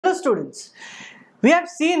Hello students, we have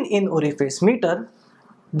seen in Orifice meter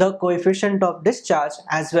the coefficient of discharge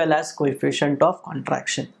as well as coefficient of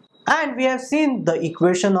contraction, and we have seen the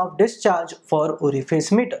equation of discharge for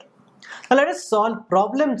Orifice meter. Now let us solve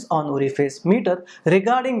problems on Orifice meter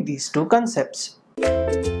regarding these two concepts.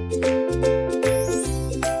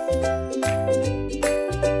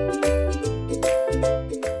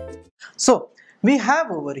 So we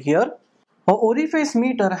have over here a orifice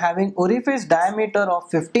meter having orifice diameter of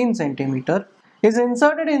 15 cm is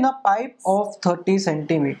inserted in a pipe of 30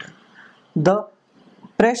 cm. The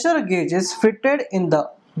pressure gauge is fitted in the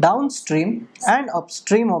downstream and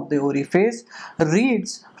upstream of the orifice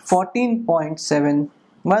reads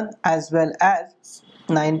 14.71 as well as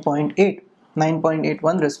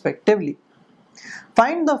 9.81 respectively.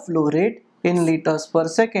 Find the flow rate in liters per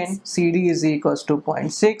second. CD is equals to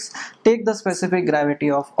 0.6. Take the specific gravity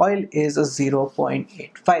of oil is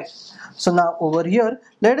 0.85. So now over here,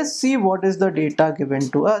 let us see what is the data given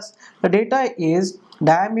to us. The data is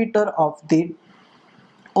diameter of the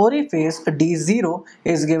orifice D0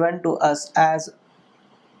 is given to us as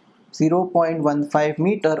 0.15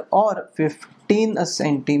 meter or 15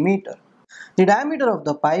 centimeter. The diameter of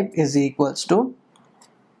the pipe is equals to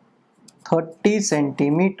 30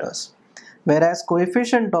 centimeters, whereas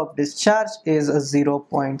coefficient of discharge is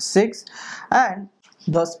 0.6 and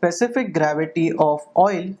the specific gravity of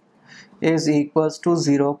oil is equals to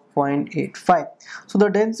 0.85. So the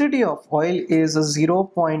density of oil is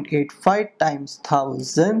 0.85 times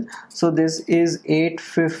 1000. So this is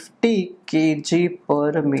 850 kg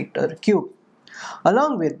per meter cube.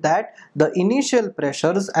 Along with that, the initial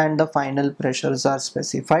pressures and the final pressures are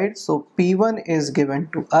specified. So P1 is given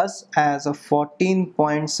to us as a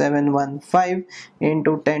 14.715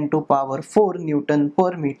 into 10 to power 4 Newton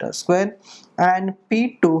per meter square, and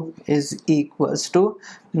P2 is equals to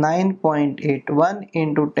 9.81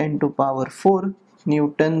 into 10 to power 4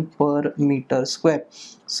 Newton per meter square.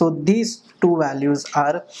 So these two values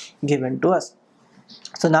are given to us.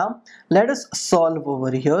 So now let us solve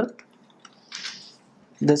over here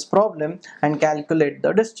this problem and calculate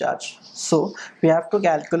the discharge. So we have to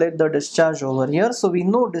calculate the discharge over here. So we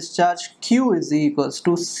know discharge Q is equals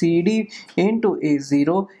to CD into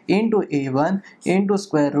A0 into A1 into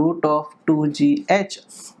square root of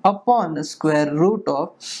 2GH upon the square root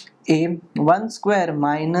of A1 square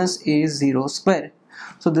minus A0 square.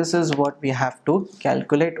 So this is what we have to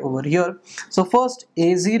calculate over here. So first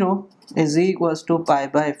A0 is equals to pi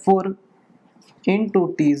by 4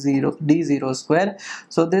 into D0 square.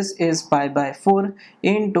 So this is pi by 4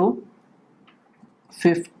 into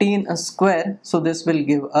 15 square. So this will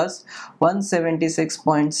give us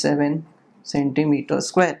 176.7 centimeter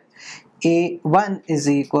square. A1 is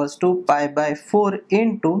equals to pi by 4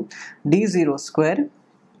 into D0 square,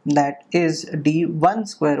 that is D1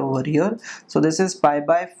 square over here. So this is pi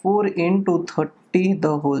by 4 into 30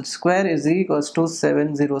 the whole square is equals to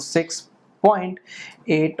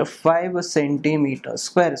 706.85 centimeter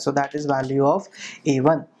square. So that is value of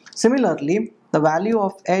A1. Similarly, the value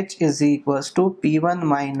of H is equals to P1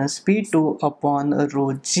 minus P2 upon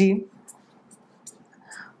rho G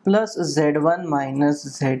plus Z1 minus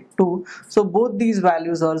Z2. So both these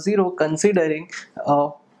values are 0 considering a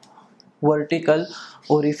vertical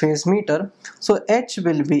orifice meter. So H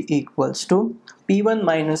will be equals to P1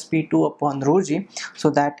 minus P2 upon rho G. So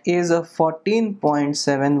that is a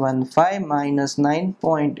 14.715 minus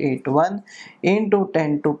 9.81 into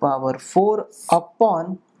 10 to power 4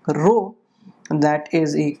 upon rho, that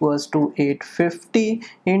is equals to 850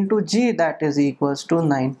 into G, that is equals to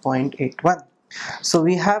 9.81. So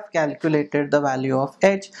we have calculated the value of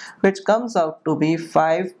H, which comes out to be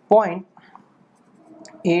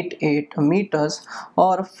 5.88 meters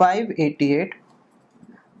or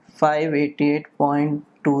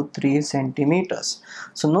 588.23 centimeters.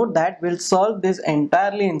 So note that we'll solve this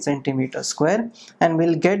entirely in centimeter square and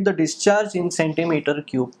we'll get the discharge in centimeter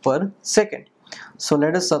cube per second. So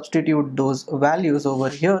let us substitute those values over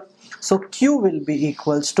here. So Q will be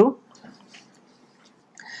equals to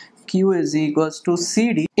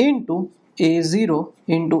CD into A0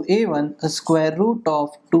 into A1 square root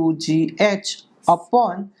of 2GH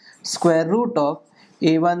upon square root of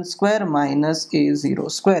A1 square minus A0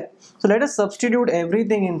 square. So let us substitute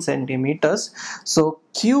everything in centimeters. So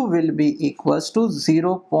Q will be equals to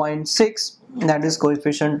 0.6, that is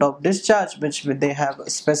coefficient of discharge, which they have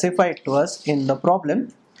specified to us in the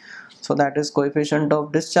problem. So that is coefficient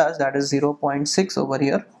of discharge, that is 0.6 over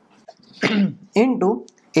here into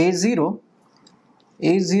A0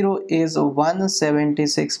 is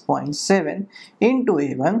 176.7 into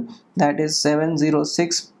A1, that is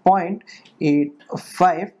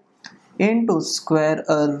 706.85 into square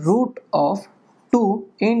root of 2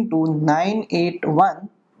 into 981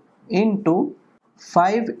 into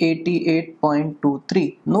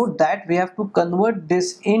 588.23. Note that we have to convert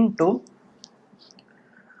this into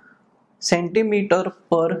centimeter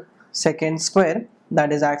per second square,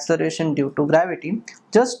 that is acceleration due to gravity,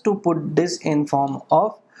 just to put this in form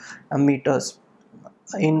of meters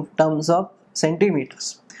in terms of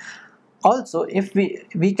centimeters. Also, if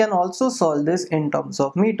we can also solve this in terms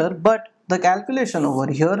of meter, but the calculation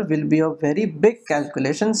over here will be a very big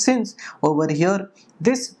calculation, since over here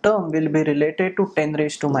this term will be related to 10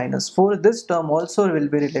 raised to minus 4, this term also will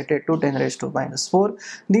be related to 10 raised to minus 4,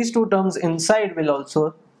 these two terms inside will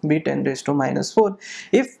also be 10 raised to minus 4.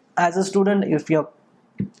 If as a student, if you're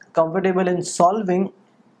comfortable in solving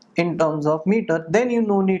in terms of meter, then you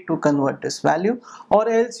no need to convert this value, or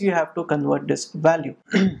else you have to convert this value.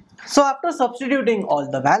 So after substituting all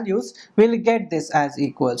the values, we'll get this as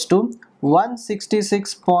equals to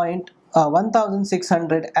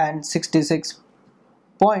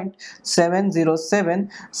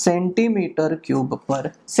 166707 centimeter cube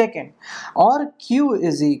per second, or Q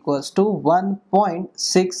is equals to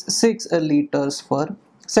 1.66 liters per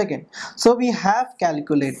second. So we have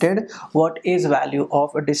calculated what is value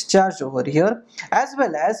of a discharge over here, as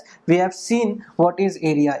well as we have seen what is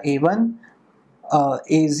area A1,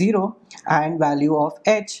 A0 and value of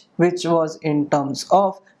H, which was in terms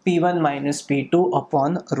of P1 minus P2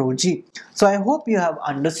 upon rho G. So I hope you have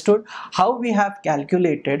understood how we have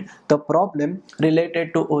calculated the problem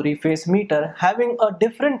related to Orifice meter having a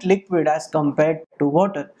different liquid as compared to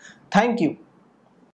water. Thank you.